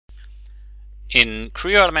In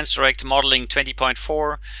Creo Elements Direct Modeling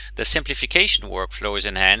 20.4, the simplification workflow is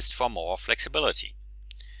enhanced for more flexibility.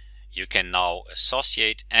 You can now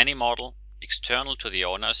associate any model external to the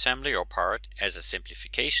owner assembly or part as a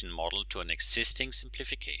simplification model to an existing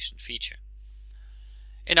simplification feature.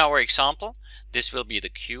 In our example, this will be the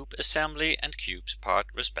cube assembly and cubes part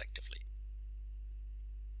respectively.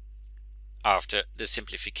 After the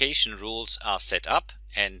simplification rules are set up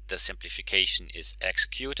and the simplification is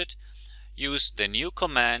executed, use the new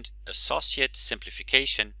command associate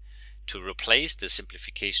simplification to replace the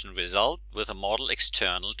simplification result with a model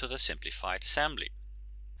external to the simplified assembly.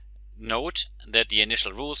 Note that the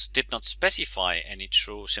initial rules did not specify any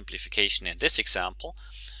true simplification in this example,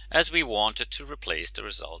 as we wanted to replace the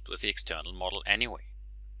result with the external model anyway.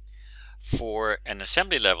 For an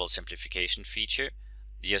assembly level simplification feature,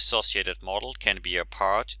 the associated model can be a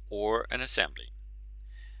part or an assembly.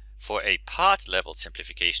 For a part level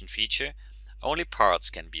simplification feature, only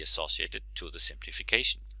parts can be associated to the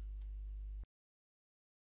simplification.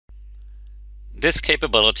 This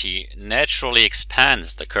capability naturally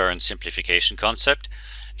expands the current simplification concept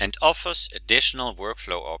and offers additional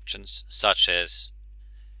workflow options, such as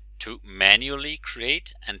to manually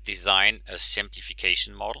create and design a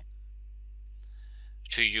simplification model,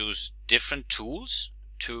 to use different tools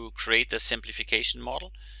to create the simplification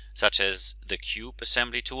model, such as the cube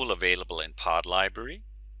assembly tool available in Part Library,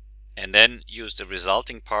 and then use the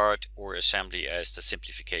resulting part or assembly as the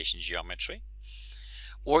simplification geometry,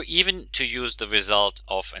 or even to use the result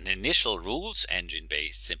of an initial rules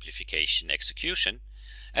engine-based simplification execution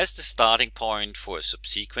as the starting point for a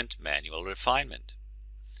subsequent manual refinement.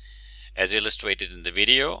 As illustrated in the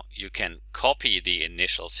video, you can copy the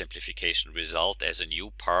initial simplification result as a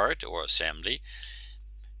new part or assembly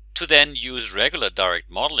to then use regular direct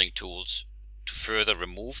modeling tools to further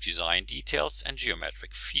remove design details and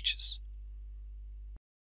geometric features.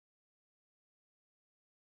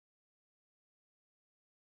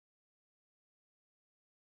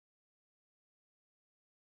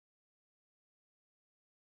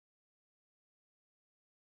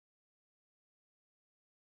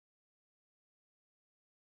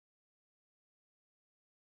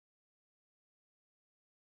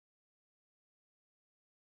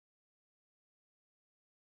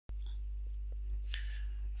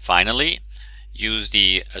 Finally, use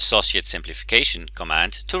the associate simplification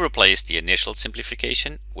command to replace the initial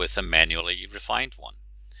simplification with a manually refined one.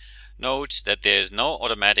 Note that there is no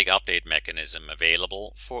automatic update mechanism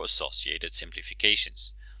available for associated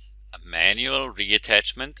simplifications. A manual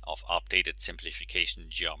reattachment of updated simplification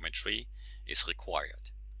geometry is required.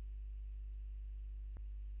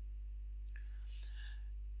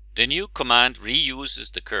 The new command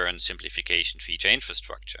reuses the current simplification feature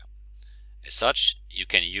infrastructure. As such, you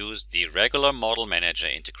can use the regular Model Manager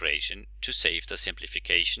integration to save the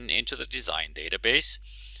simplification into the design database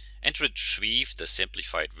and retrieve the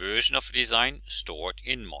simplified version of the design stored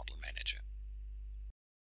in Model Manager.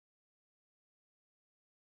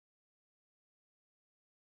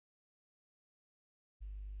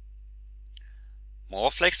 More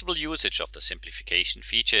flexible usage of the simplification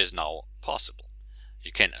feature is now possible.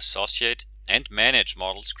 You can associate and manage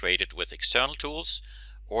models created with external tools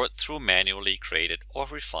or through manually created or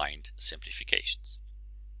refined simplifications.